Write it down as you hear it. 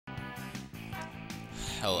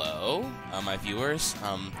Hello, my viewers.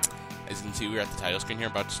 As you can see, we're at the title screen here,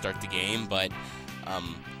 about to start the game, but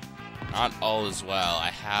not all is well.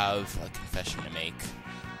 I have a confession to make.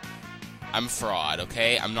 I'm a fraud,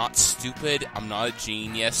 okay? I'm not stupid, I'm not a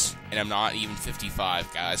genius, and I'm not even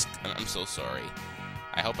 55, guys. I'm so sorry.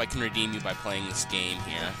 I hope I can redeem you by playing this game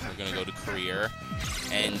here. We're gonna go to career,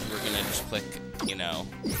 and we're gonna just click, you know,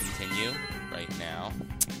 continue right now,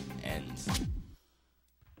 and...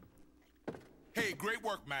 Hey, great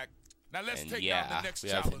work, Mac. Now let's take yeah, down the next we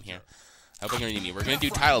have him challenger. here. I hope I can redeem you. We're gonna do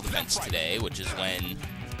title defense today, which is when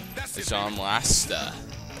we saw him last.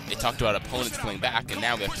 They talked about opponents coming back, and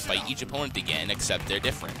now we have to fight each opponent again, except they're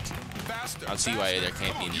different. I don't see why there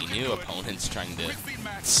can't be any new opponents trying to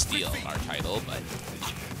steal our title, but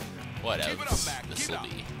whatever. This will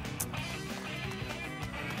be.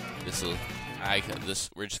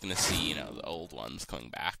 We're just gonna see, you know, the old ones coming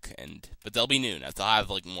back, but they'll be new now. They'll have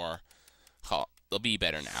like more. They'll be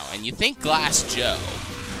better now. And you think Glass Joe?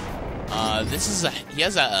 He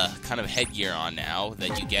has a kind of headgear on now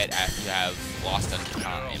that you get after you have lost 100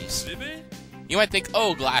 times. You might think,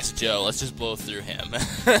 oh, Glass Joe, let's just blow through him.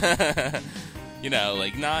 You know,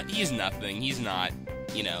 like, he's nothing. He's not,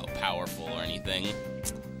 you know, powerful or anything.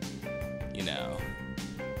 You know,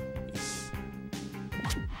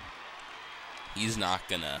 he's not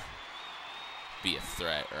gonna be a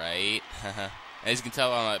threat, right? As you can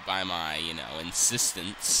tell by my, you know,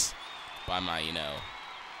 insistence, by my, you know,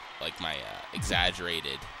 like my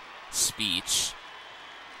exaggerated speech,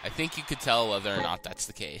 I think you could tell whether or not that's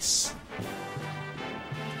the case.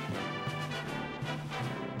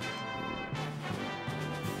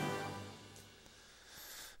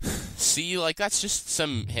 See, like, that's just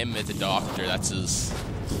him at the doctor. That's his...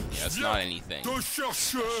 Yeah, it's not anything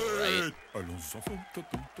special, right?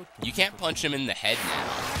 You can't punch him in the head now.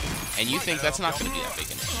 And you think that's not going to be that big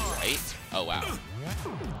an issue, right? Oh, wow.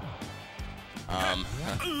 I'm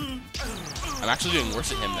actually doing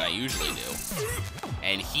worse at him than I usually do.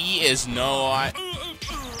 And he is not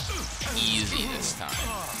easy this time.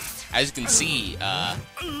 As you can see,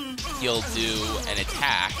 he'll do an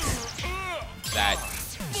attack that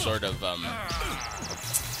sort of, I'm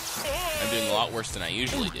doing a lot worse than I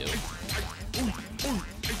usually do.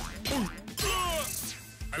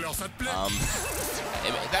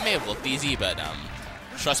 That may have looked easy, but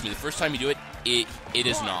trust me, the first time you do it, it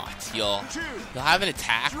is not. He'll have an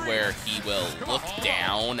attack where he will look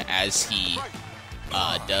down as he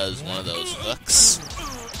does one of those hooks,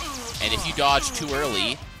 and if you dodge too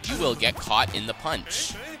early, you will get caught in the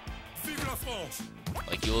punch.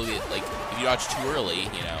 Like, you'll get, like, if you dodge too early,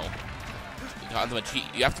 you know,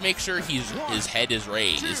 you have to make sure his head is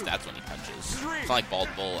raised. That's when he punches. It's not like Bald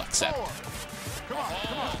Bull, except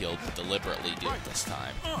he'll deliberately do it this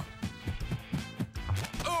time.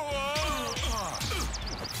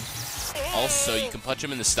 Also, you can punch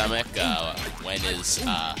him in the stomach when his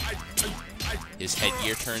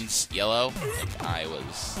headgear turns yellow, like I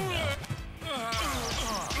was. You know.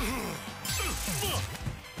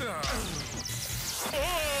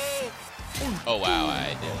 Oh wow,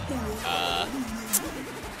 I did.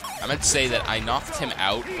 I meant to say that I knocked him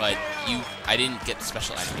out, but I didn't get the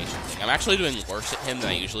special animation thing. I'm actually doing worse at him than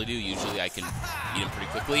I usually do. Usually I can beat him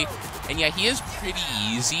pretty quickly. And yeah, he is pretty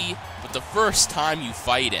easy, but the first time you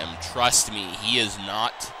fight him, trust me, he is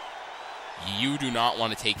not... You do not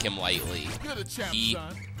want to take him lightly.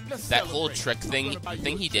 That whole trick thing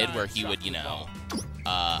he did where he would, you know,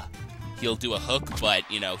 he'll do a hook, but,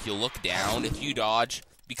 you know, he'll look down if you dodge,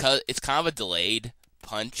 because it's kind of a delayed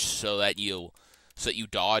punch so that you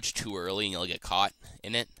dodge too early and you'll get caught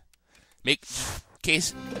in it. Main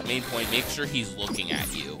point, make sure he's looking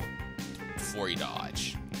at you before you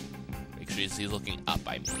dodge. Make sure he's looking up,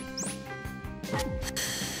 I mean.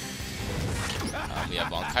 We have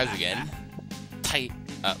Von Kaiser again. I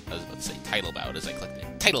was about to say title bout as I clicked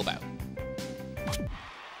it. Title bout.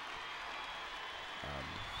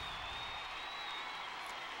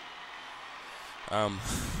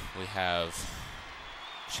 We have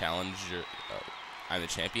Challenger. I'm the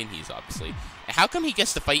champion. He's obviously. How come he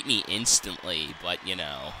gets to fight me instantly? But you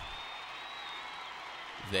know,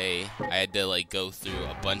 I had to like go through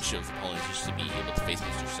a bunch of opponents just to be able to face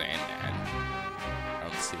Mr. Sandman. I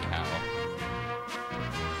don't see how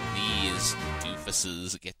these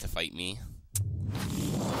doofuses get to fight me.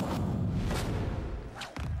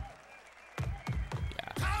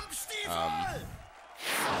 Yeah.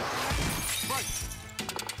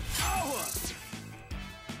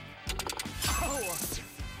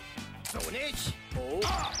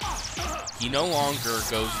 He no longer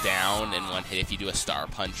goes down in one hit if you do a star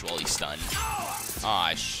punch while he's stunned.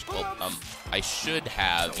 I should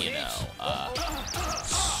have, you know,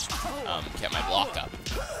 kept my block up.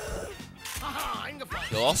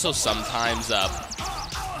 He'll also sometimes,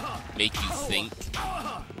 make you think.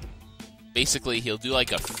 Basically, he'll do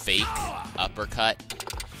like a fake uppercut.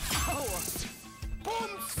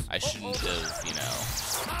 I shouldn't have, you know,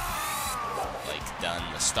 like done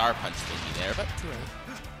the star punch thingy there, but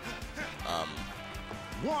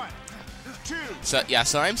so yeah,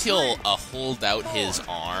 sometimes he'll hold out his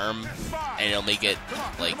arm and he'll make it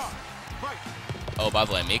like. Oh, by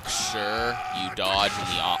the way, make sure you dodge in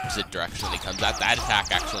the opposite direction when he comes out. That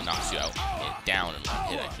attack actually knocks you out, down in one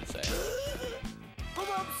hit, I should say.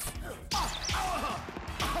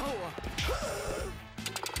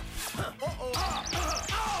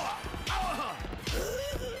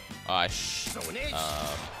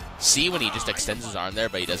 See when he just extends his arm there,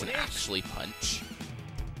 but he doesn't actually punch?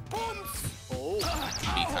 That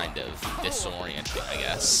can be kind of disorienting, I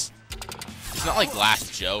guess. It's not like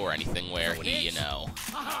Last Joe or anything where he, you know,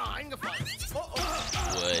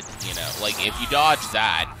 would, you know, like if you dodge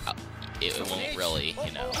that, it won't really,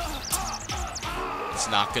 you know, it's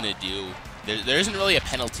not gonna do, there isn't really a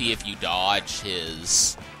penalty if you dodge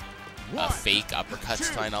his fake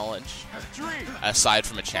uppercuts, to my knowledge, aside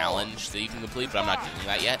from a challenge that you can complete, but I'm not doing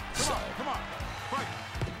that yet, so.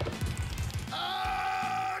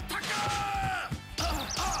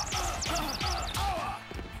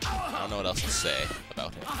 I don't know what else to say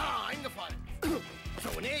about him. I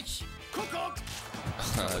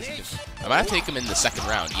might have to take him in the second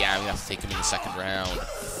round. Yeah, I'm gonna have to take him in the second round.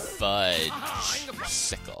 Fudge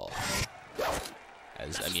sickle,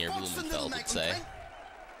 as Amir Blumenfeld would say.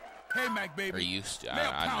 Hey, Mac, baby. Or used to.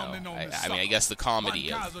 I don't know. I mean, I guess the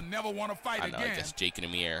comedy of, I don't know, I guess Jake and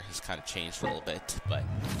Amir has kind of changed a little bit, but.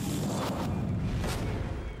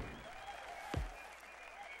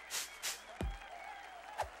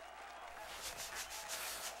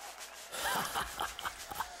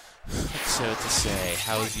 So to say,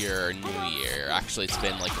 how's your new year? Actually, it's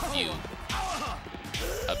been like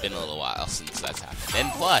been a little while since that's happened.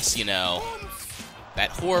 And plus, you know, that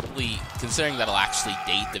horribly, considering that'll actually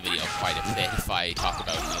date the video quite a bit if I talk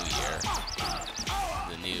about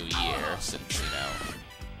the new year, since, you know,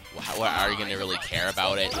 are you going to really care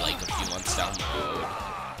about it like a few months down the road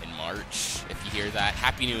in March? If you hear that,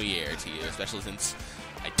 Happy New Year to you, especially since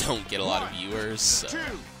I don't get a lot of viewers, so.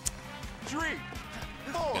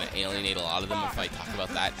 I'm going to alienate a lot of them if I talk about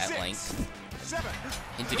that at length.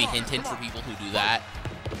 Hintity hint hint for people who do that.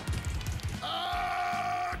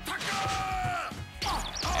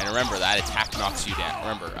 And remember, that attack knocks you down.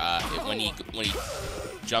 Remember, when he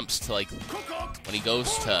jumps to, like, when he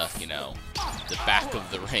goes to, you know, the back of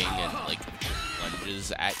the ring and, like,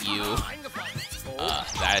 lunges at you,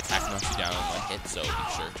 that attack knocks you down in one hit, so be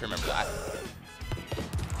sure to remember that.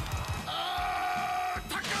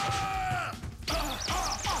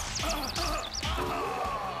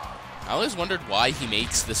 I always wondered why he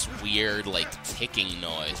makes this weird, like, ticking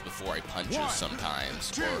noise before he punches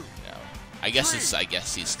sometimes, or, you know, I guess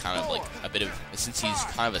he's kind of like a bit of, since he's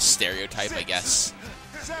kind of a stereotype, I guess,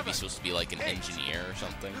 maybe he's supposed to be like an engineer or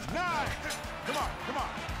something.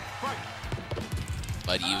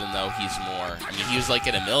 But even though he's more, I mean, he was like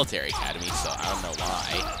at a military academy, so I don't know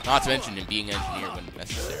why. Not to mention him being an engineer wouldn't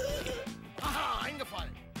necessarily.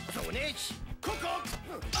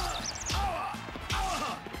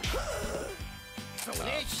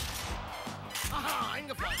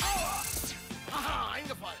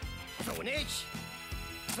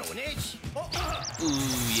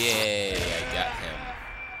 Ooh, yay, I got him.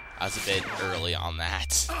 I was a bit early on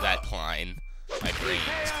that line. My brain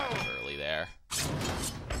was kind of early there.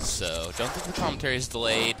 So, don't think the commentary is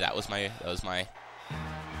delayed. That was my,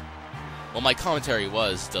 well, my commentary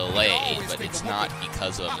was delayed, but it's not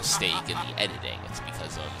because of a mistake in the editing. It's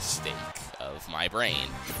because of a mistake of my brain.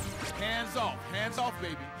 Hands off,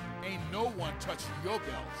 baby. Ain't no one touching your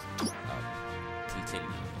bells.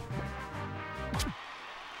 Continue.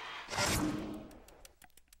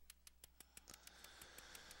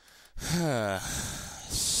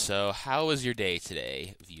 So, how was your day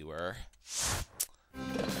today, viewer?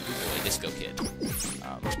 Good boy, Disco Kid.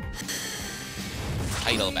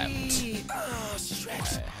 Title about. I'm just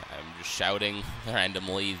shouting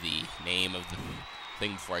randomly the name of the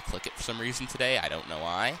thing before I click it for some reason today. I don't know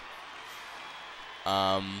why.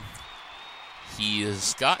 He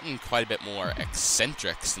has gotten quite a bit more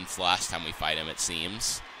eccentric since the last time we fight him, it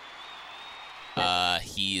seems.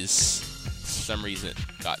 He's, for some reason,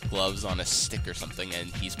 got gloves on a stick or something, and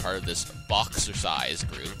he's part of this boxercise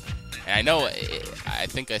group. And I know, I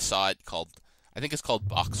think I saw it called, I think it's called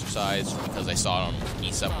Boxercise because I saw it on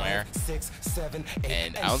Wiki somewhere.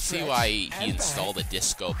 And I don't see why he installed a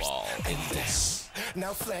disco ball in this, you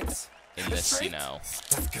know, arena,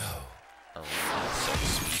 so to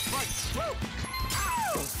speak.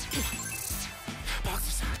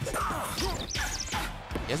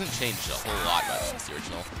 He hasn't changed a whole lot much since the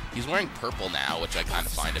original. He's wearing purple now, which I kind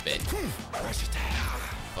of find a bit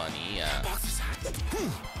funny.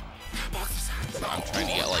 I'm trying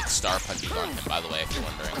to get, like, star punches on him, by the way, if you're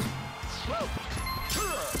wondering.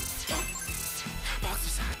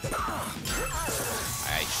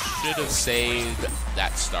 I should have saved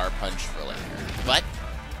that star punch for later, but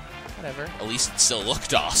whatever. At least it still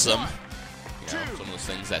looked awesome. You know, it's one of those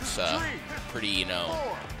things that's pretty, you know,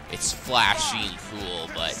 it's flashy and cool,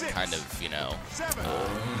 but kind of, you know,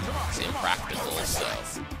 it's impractical, so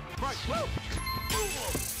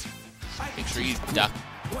make sure you duck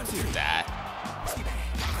that.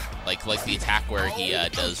 Like the attack where he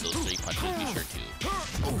does those 3 punches, be sure to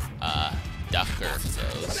duck those.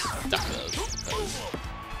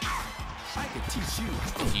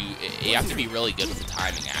 Because you have to be really good with the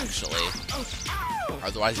timing, actually.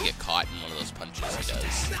 Otherwise you get caught in one of those punches he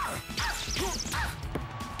does.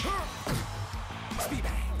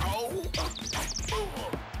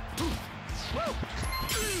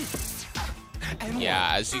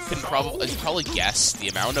 Yeah, as you probably guess, the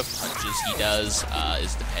amount of punches he does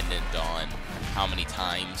is dependent on how many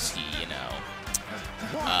times he, you know,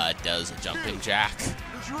 does a jumping jack.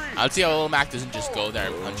 I would see how Little Mac doesn't just go there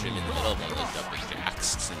and punch him in the middle of one of those jumping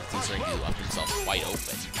jacks, since considering he left himself quite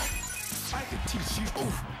open.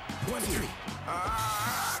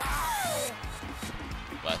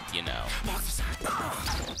 But, you know,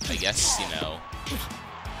 I guess, you know,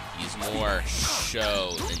 he's more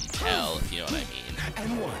show than tell, if you know what I mean.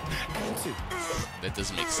 That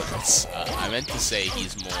doesn't make sense. I meant to say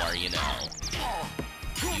he's more, you know,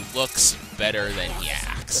 he looks better than he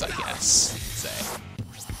acts, I guess, say.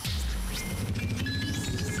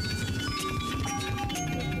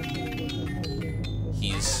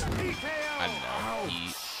 He's, I don't know,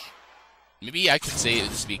 maybe I could say it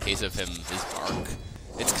would just be a case of his bark.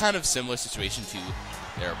 It's kind of similar situation to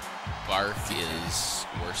their bark is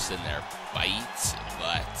worse than their bite,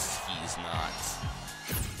 but he's not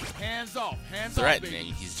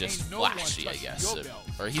threatening, he's just flashy, I guess.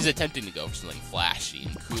 Or he's attempting to go for something flashy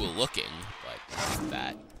and cool looking, but not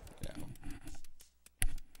that, you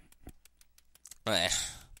know.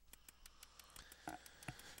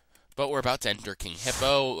 But we're about to enter King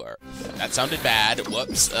Hippo. That sounded bad.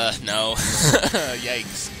 Whoops. No.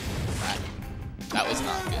 Yikes. That was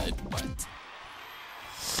not good,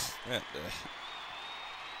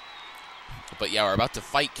 but yeah, we're about to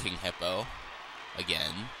fight King Hippo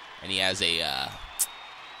again, and he has a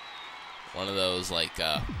one of those, like,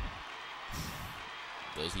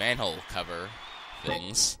 those manhole cover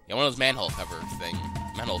things. Yeah, one of those manhole covers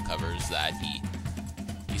that he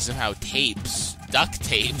somehow duct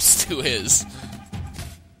tapes to his.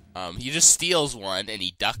 He just steals one and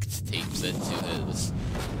he duct tapes it to his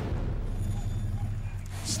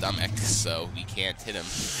stomach, so we can't hit him.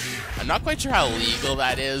 I'm not quite sure how legal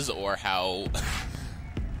that is, or how.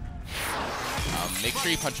 Make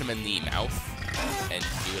sure you punch him in the mouth and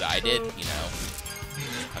do what I did, you know,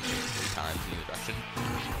 punch him 3 times in either direction.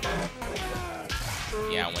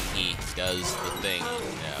 Yeah, when he does the thing,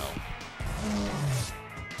 you know.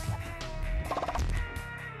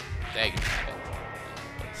 Dang it.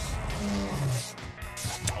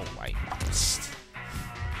 Oh, I missed.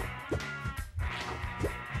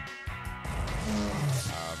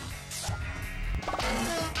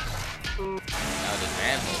 Now the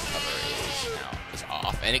manhole cover is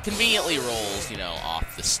off, and it conveniently rolls, you know,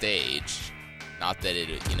 off the stage. Not that it,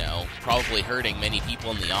 you know, probably hurting many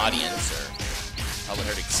people in the audience, or probably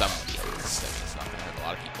hurting somebody at least. I mean, it's not going to hurt a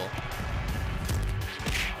lot of people.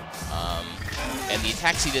 And the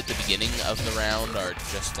attacks he did at the beginning of the round are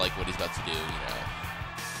just like what he's about to do, you know.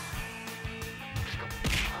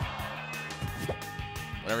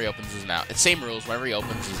 Whenever he opens his mouth, it's same rules. Whenever he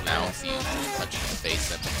opens his mouth, you punch him in the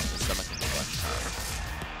face and the stomach and the flesh.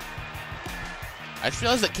 I just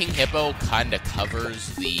realized that King Hippo kind of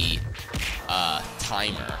covers the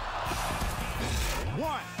timer.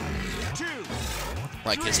 1, 2,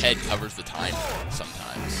 like his head covers the timer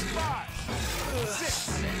sometimes. 5, 6,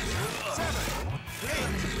 7, 8.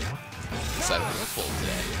 Decided to go full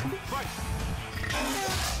today.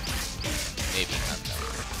 Maybe not though.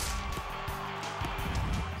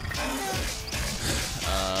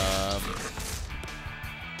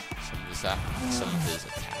 Some of his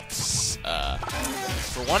attacks.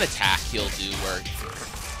 For one attack he'll do where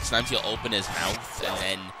sometimes he'll open his mouth and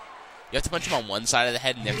then You have to punch him on one side of the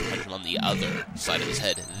head, and you have to punch him on the other side of his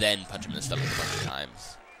head, then punch him in the stomach a bunch of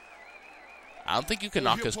times. I don't think you can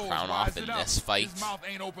knock his crown off in this fight. His mouth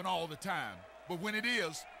ain't open all the time, but when it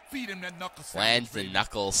is, feed him that knuckle sandwich. Land the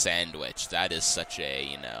knuckle sandwich. That is such a,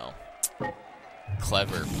 you know,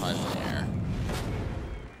 clever pun there.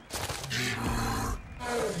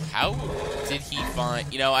 How did he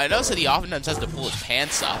find... You know, I noticed that he oftentimes has to pull his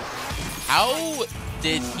pants up. How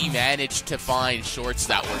did he manage to find shorts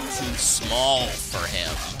that were too small for him?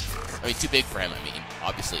 I mean, too big for him, I mean.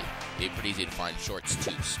 Obviously, it'd be pretty easy to find shorts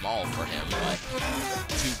too small for him, but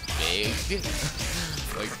too big?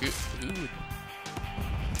 Like, who would...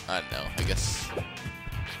 I don't know, I guess...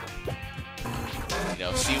 You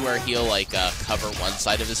know, see where he'll, like, cover one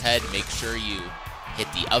side of his head, make sure you hit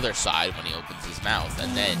the other side when he opens his mouth,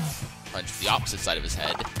 and then punch the opposite side of his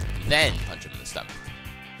head, then punch him in the stomach.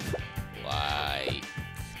 Like,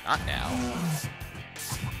 not now.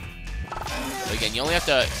 But again, you only have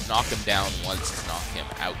to knock him down once to knock him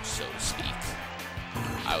out, so to speak.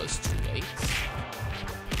 I was too late.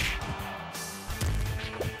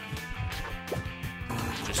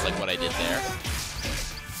 Just like what I did there.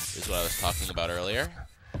 Is what I was talking about earlier.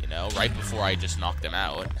 You know, right before I just knocked him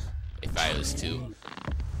out. If I was to...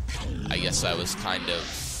 I guess I was kind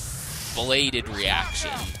of... belated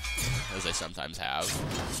reaction, as I sometimes have.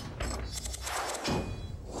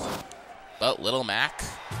 But Little Mac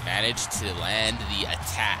managed to land the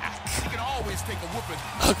attack. You can always take a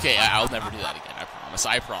whooping. Okay, I'll never do that again, I promise.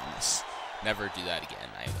 I promise. Never do that again,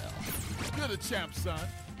 I will. You're the champ, son.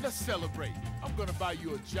 Let's celebrate. I'm gonna buy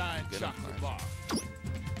you a giant chocolate bar.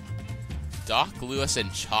 Doc, Lewis,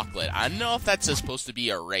 and chocolate. I don't know if that's supposed to be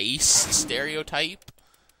a race stereotype.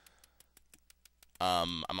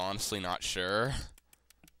 I'm honestly not sure.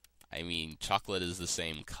 I mean, chocolate is the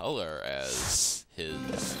same color as his,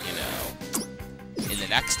 you know. In the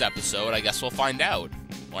next episode, I guess we'll find out.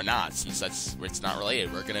 Or not, since it's not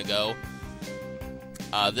related. We're gonna go...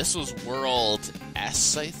 this was World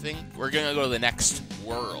S, I think. We're gonna go to the next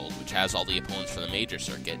world, which has all the opponents for the major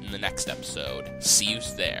circuit in the next episode. See you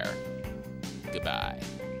there. Goodbye.